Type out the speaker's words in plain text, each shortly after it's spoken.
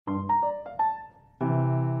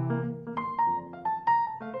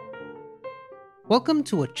Welcome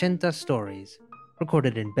to 80 Stories,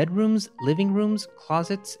 recorded in bedrooms, living rooms,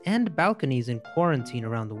 closets, and balconies in quarantine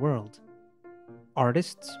around the world.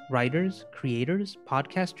 Artists, writers, creators,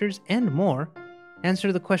 podcasters, and more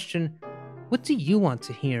answer the question, what do you want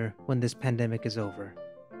to hear when this pandemic is over?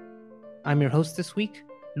 I'm your host this week,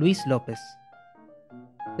 Luis Lopez.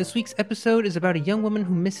 This week's episode is about a young woman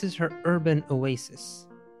who misses her urban oasis,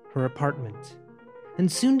 her apartment,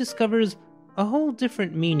 and soon discovers a whole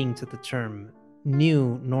different meaning to the term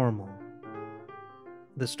new normal.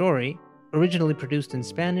 The story, originally produced in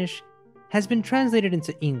Spanish, has been translated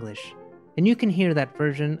into English, and you can hear that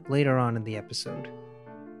version later on in the episode.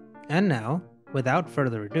 And now, without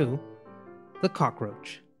further ado, The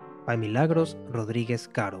Cockroach by Milagros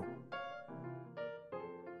Rodríguez Caro.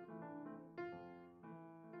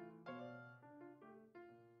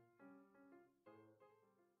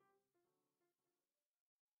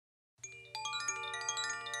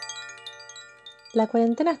 La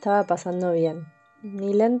cuarentena estaba pasando bien,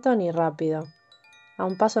 ni lento ni rápido, a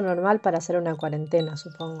un paso normal para hacer una cuarentena,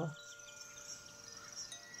 supongo.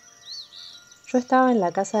 Yo estaba en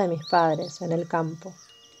la casa de mis padres, en el campo,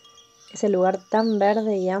 ese lugar tan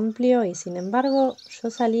verde y amplio, y sin embargo yo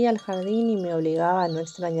salía al jardín y me obligaba a no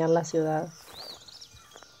extrañar la ciudad.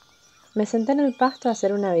 Me senté en el pasto a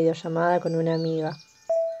hacer una videollamada con una amiga.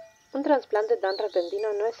 Un trasplante tan repentino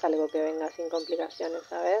no es algo que venga sin complicaciones,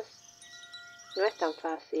 ¿sabes? No es tan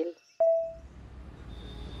fácil.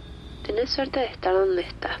 Tenés suerte de estar donde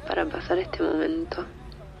estás para pasar este momento.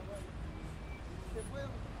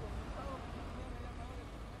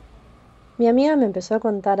 Mi amiga me empezó a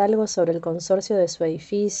contar algo sobre el consorcio de su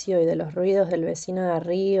edificio y de los ruidos del vecino de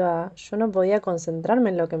arriba. Yo no podía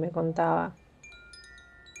concentrarme en lo que me contaba.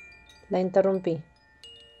 La interrumpí.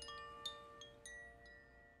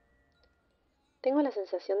 Tengo la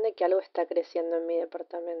sensación de que algo está creciendo en mi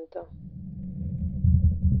departamento.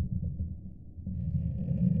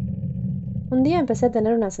 Un día empecé a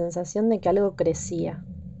tener una sensación de que algo crecía.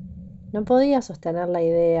 No podía sostener la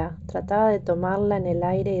idea, trataba de tomarla en el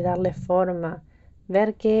aire y darle forma,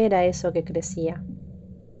 ver qué era eso que crecía.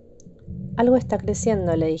 Algo está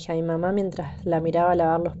creciendo, le dije a mi mamá mientras la miraba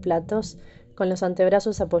lavar los platos con los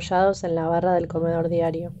antebrazos apoyados en la barra del comedor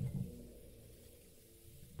diario.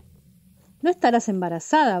 No estarás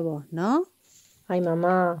embarazada vos, ¿no? Ay,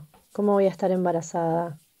 mamá, ¿cómo voy a estar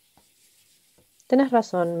embarazada? Tenés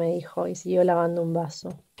razón, me dijo, y siguió lavando un vaso.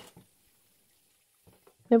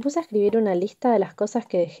 Me puse a escribir una lista de las cosas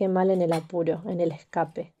que dejé mal en el apuro, en el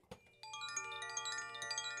escape.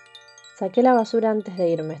 Saqué la basura antes de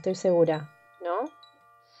irme, estoy segura. ¿No?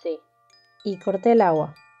 Sí. Y corté el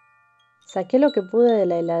agua. Saqué lo que pude de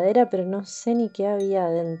la heladera, pero no sé ni qué había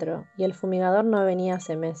adentro, y el fumigador no venía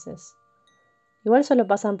hace meses. Igual solo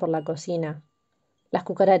pasan por la cocina. Las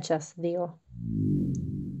cucarachas, digo.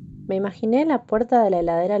 Me imaginé la puerta de la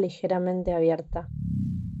heladera ligeramente abierta.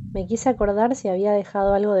 Me quise acordar si había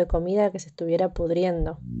dejado algo de comida que se estuviera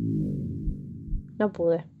pudriendo. No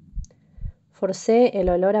pude. Forcé el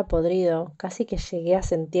olor a podrido, casi que llegué a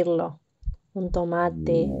sentirlo. Un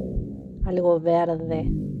tomate, algo verde.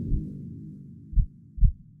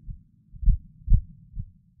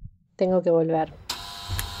 Tengo que volver.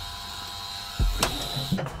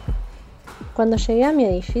 Cuando llegué a mi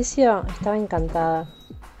edificio, estaba encantada.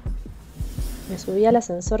 Me subí al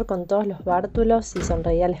ascensor con todos los bártulos y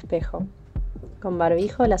sonreí al espejo. Con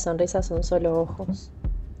barbijo, las sonrisas son solo ojos.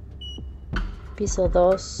 Piso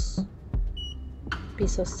 2,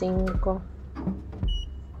 piso 5,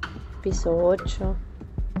 piso 8,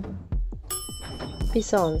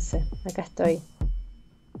 piso 11. Acá estoy.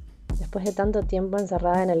 Después de tanto tiempo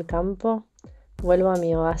encerrada en el campo, vuelvo a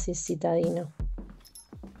mi oasis citadino.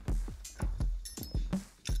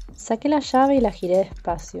 Saqué la llave y la giré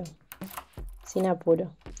despacio. Sin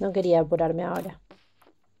apuro, no quería apurarme ahora.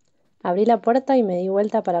 Abrí la puerta y me di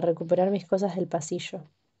vuelta para recuperar mis cosas del pasillo.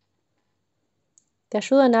 ¿Te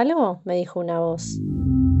ayudo en algo?, me dijo una voz.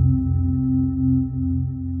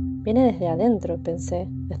 Viene desde adentro, pensé,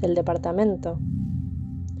 desde el departamento.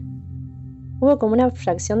 Hubo como una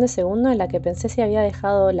fracción de segundo en la que pensé si había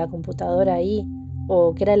dejado la computadora ahí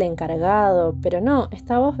o que era el encargado, pero no,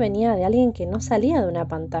 esta voz venía de alguien que no salía de una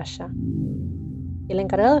pantalla. El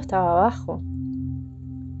encargado estaba abajo.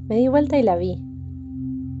 Me di vuelta y la vi.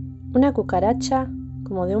 Una cucaracha,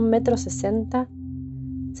 como de 1,60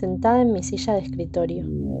 m, sentada en mi silla de escritorio.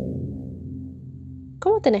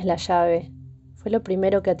 ¿Cómo tenés la llave?, fue lo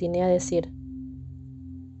primero que atiné a decir.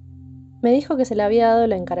 Me dijo que se la había dado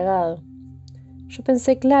el encargado. Yo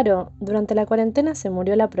pensé, claro, durante la cuarentena se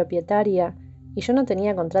murió la propietaria y yo no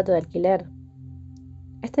tenía contrato de alquiler.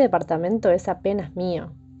 Este departamento es apenas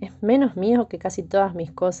mío, Es menos mío que casi todas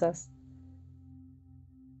mis cosas.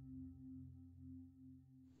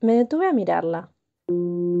 Me detuve a mirarla.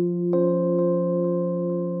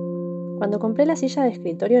 Cuando compré la silla de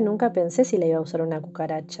escritorio nunca pensé si la iba a usar una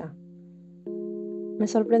cucaracha. Me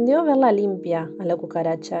sorprendió verla limpia a la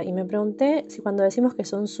cucaracha y me pregunté si cuando decimos que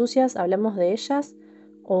son sucias hablamos de ellas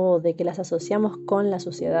o de que las asociamos con la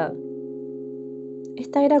suciedad.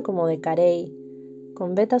 Esta era como de carey,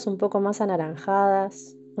 con vetas un poco más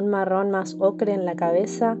anaranjadas, un marrón más ocre en la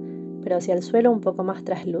cabeza, pero hacia el suelo un poco más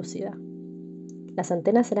traslúcida. Las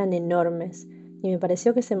antenas eran enormes y me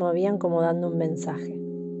pareció que se movían como dando un mensaje.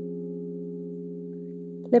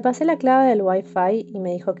 Le pasé la clave del Wi-Fi y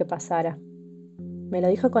me dijo que pasara. Me lo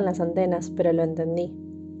dijo con las antenas, pero lo entendí.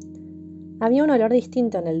 Había un olor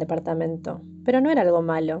distinto en el departamento, pero no era algo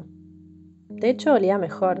malo. De hecho, olía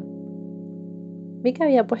mejor. Vi que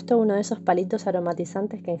había puesto uno de esos palitos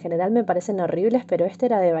aromatizantes que en general me parecen horribles, pero este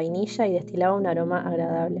era de vainilla y destilaba un aroma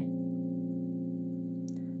agradable.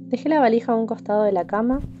 Dejé la valija a un costado de la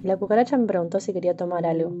cama y la cucaracha me preguntó si quería tomar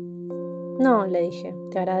algo. No, le dije,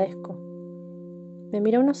 te agradezco. Me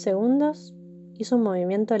miró unos segundos, hizo un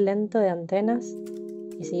movimiento lento de antenas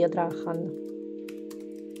y siguió trabajando.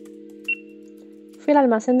 Fui al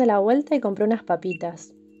almacén de la vuelta y compré unas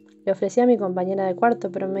papitas. Le ofrecí a mi compañera de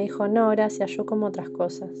cuarto, pero me dijo no, gracias, yo como otras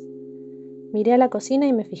cosas. Miré a la cocina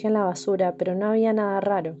y me fijé en la basura, pero no había nada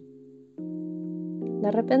raro.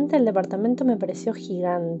 De repente el departamento me pareció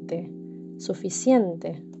gigante,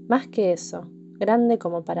 suficiente, más que eso, grande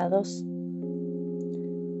como para dos.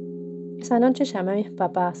 Esa noche llamé a mis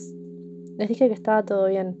papás. Les dije que estaba todo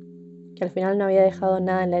bien, que al final no había dejado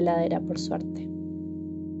nada en la heladera, por suerte.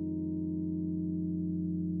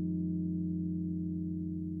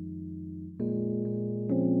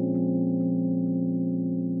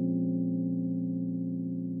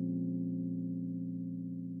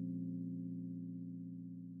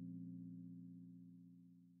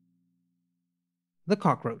 The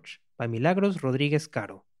Cockroach by Milagros Rodríguez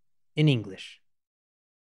Caro, in English.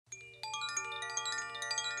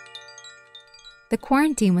 The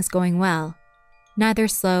quarantine was going well, neither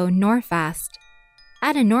slow nor fast.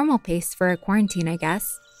 At a normal pace for a quarantine, I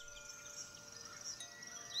guess.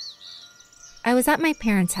 I was at my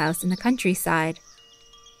parents' house in the countryside.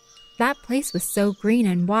 That place was so green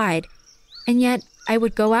and wide, and yet I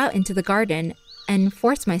would go out into the garden and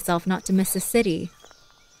force myself not to miss the city.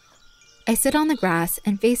 I sit on the grass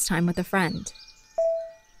and FaceTime with a friend.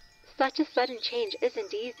 Such a sudden change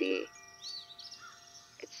isn't easy.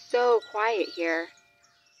 It's so quiet here.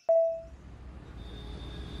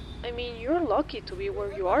 I mean, you're lucky to be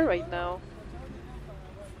where you are right now.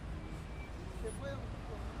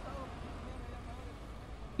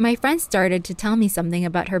 My friend started to tell me something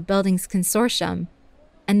about her building's consortium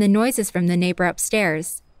and the noises from the neighbor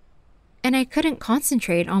upstairs, and I couldn't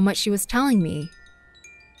concentrate on what she was telling me.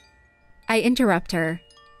 I interrupt her.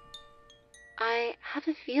 I have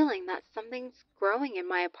a feeling that something's growing in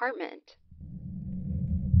my apartment.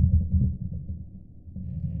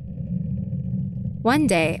 One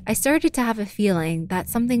day, I started to have a feeling that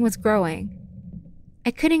something was growing.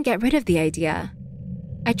 I couldn't get rid of the idea.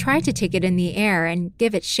 I tried to take it in the air and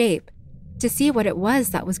give it shape, to see what it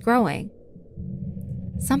was that was growing.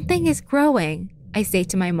 Something is growing, I say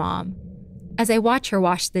to my mom, as I watch her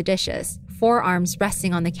wash the dishes, forearms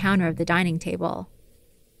resting on the counter of the dining table.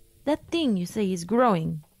 That thing you say is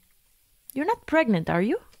growing. You're not pregnant, are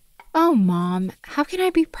you? Oh, Mom, how can I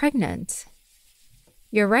be pregnant?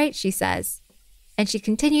 You're right, she says, and she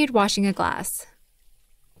continued washing a glass.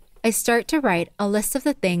 I start to write a list of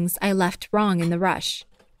the things I left wrong in the rush,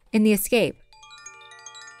 in the escape.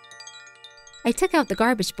 I took out the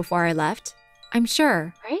garbage before I left, I'm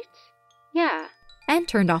sure. Right? Yeah. And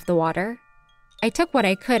turned off the water. I took what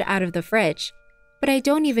I could out of the fridge, but I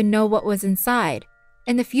don't even know what was inside,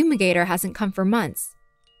 and the fumigator hasn't come for months.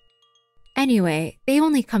 Anyway, they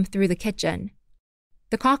only come through the kitchen.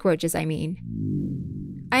 The cockroaches, I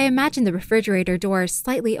mean. I imagined the refrigerator door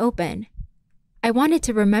slightly open. I wanted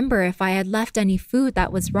to remember if I had left any food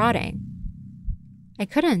that was rotting. I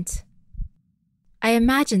couldn't. I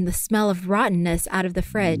imagined the smell of rottenness out of the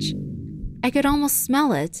fridge. I could almost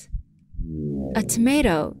smell it. A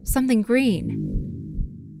tomato, something green.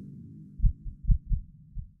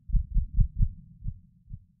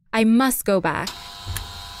 I must go back.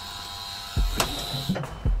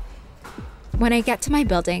 When I get to my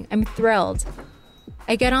building, I'm thrilled.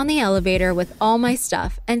 I get on the elevator with all my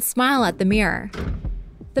stuff and smile at the mirror.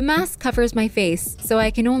 The mask covers my face, so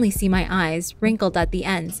I can only see my eyes, wrinkled at the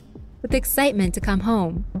ends, with excitement to come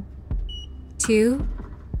home. 2,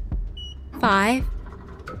 5,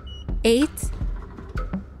 8,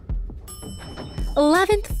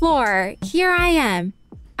 11th floor, here I am.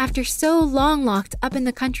 After so long locked up in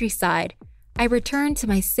the countryside, I return to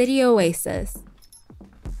my city oasis.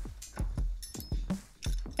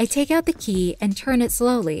 I take out the key and turn it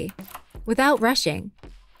slowly, without rushing.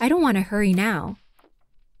 I don't want to hurry now.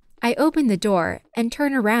 I open the door and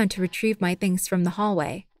turn around to retrieve my things from the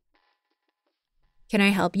hallway. "Can I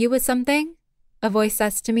help you with something?" a voice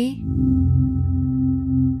says to me.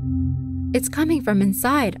 It's coming from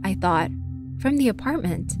inside, I thought, from the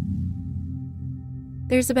apartment.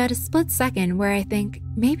 There's about a split second where I think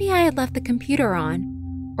maybe I had left the computer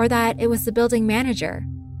on, or that it was the building manager.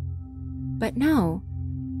 But no,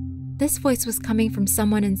 this voice was coming from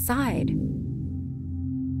someone inside.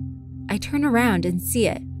 I turn around and see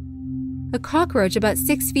it. A cockroach about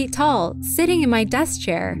 6 feet tall, sitting in my desk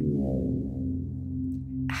chair.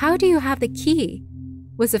 "How do you have the key?"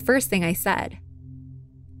 was the first thing I said.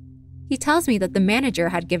 He tells me that the manager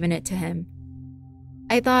had given it to him.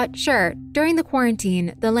 I thought, sure, during the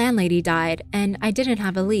quarantine, the landlady died and I didn't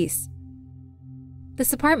have a lease.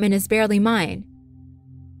 This apartment is barely mine.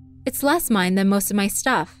 It's less mine than most of my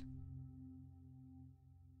stuff.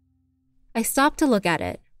 I stopped to look at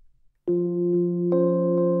it.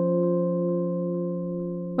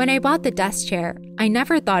 When I bought the desk chair, I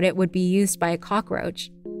never thought it would be used by a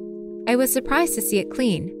cockroach. I was surprised to see it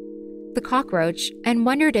clean, the cockroach, and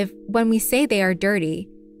wondered if, when we say they are dirty,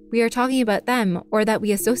 we are talking about them or that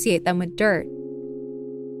we associate them with dirt.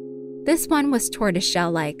 This one was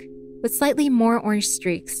tortoiseshell-like, with slightly more orange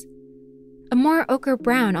streaks, a more ochre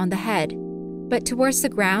brown on the head, but towards the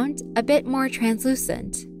ground, a bit more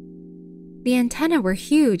translucent. The antennae were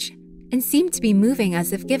huge and seemed to be moving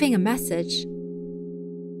as if giving a message.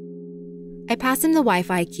 I pass him the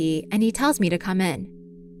Wi-Fi key and he tells me to come in.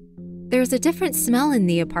 There's a different smell in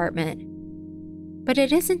the apartment, but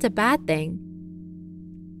it isn't a bad thing.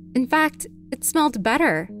 In fact, it smelled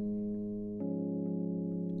better.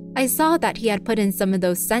 I saw that he had put in some of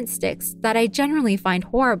those scent sticks that I generally find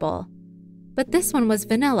horrible, but this one was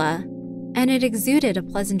vanilla, and it exuded a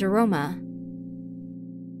pleasant aroma.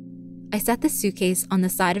 I set the suitcase on the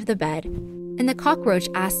side of the bed, and the cockroach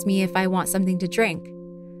asks me if I want something to drink.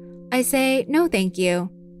 I say, no thank you.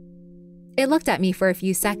 It looked at me for a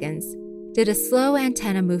few seconds, did a slow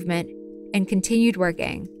antenna movement, and continued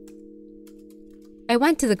working. I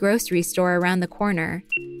went to the grocery store around the corner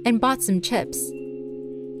and bought some chips.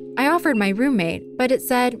 I offered my roommate, but it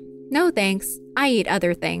said, no thanks, I eat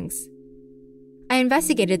other things. I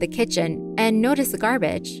investigated the kitchen and noticed the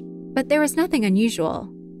garbage, but there was nothing unusual.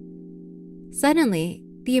 Suddenly,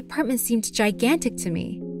 the apartment seemed gigantic to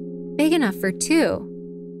me, big enough for two.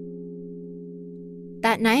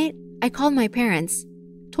 That night, I called my parents,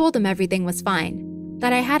 told them everything was fine,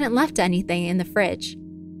 that I hadn't left anything in the fridge.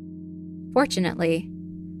 Fortunately.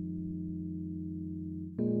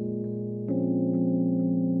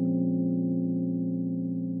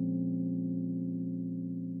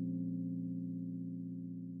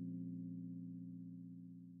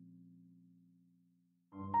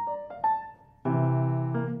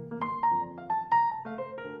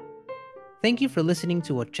 Thank you for listening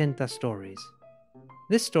to 80 Stories.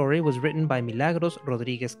 This story was written by Milagros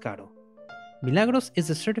Rodriguez Caro. Milagros is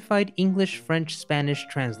a certified English, French, Spanish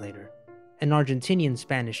translator, an Argentinian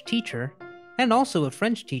Spanish teacher, and also a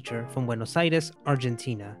French teacher from Buenos Aires,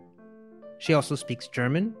 Argentina. She also speaks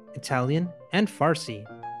German, Italian, and Farsi,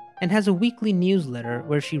 and has a weekly newsletter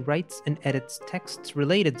where she writes and edits texts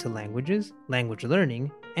related to languages, language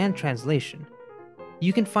learning, and translation.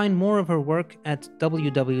 You can find more of her work at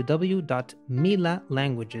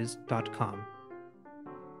www.milalanguages.com.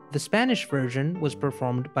 The Spanish version was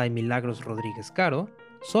performed by Milagros Rodriguez Caro,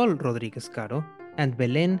 Sol Rodriguez Caro, and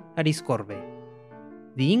Belén Ariscorbe.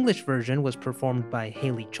 The English version was performed by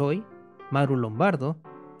Haley Choi, Maru Lombardo,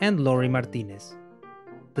 and Lori Martinez.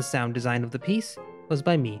 The sound design of the piece was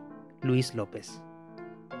by me, Luis Lopez.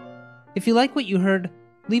 If you like what you heard,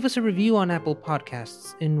 leave us a review on Apple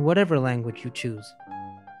Podcasts in whatever language you choose.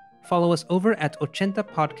 Follow us over at 80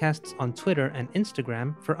 Podcasts on Twitter and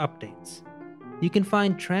Instagram for updates. You can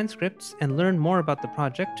find transcripts and learn more about the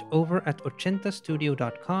project over at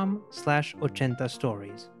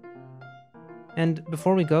 80studio.com/80stories. And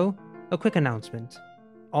before we go, a quick announcement.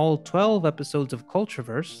 All 12 episodes of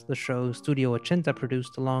Cultureverse, the show Studio 80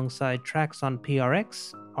 produced alongside tracks on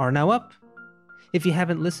PRX, are now up. If you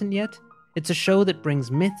haven't listened yet, it's a show that brings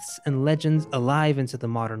myths and legends alive into the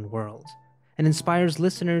modern world and inspires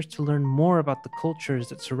listeners to learn more about the cultures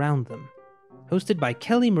that surround them. Hosted by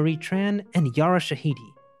Kelly Marie Tran and Yara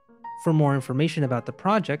Shahidi. For more information about the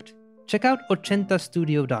project, check out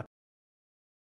 80studio.com.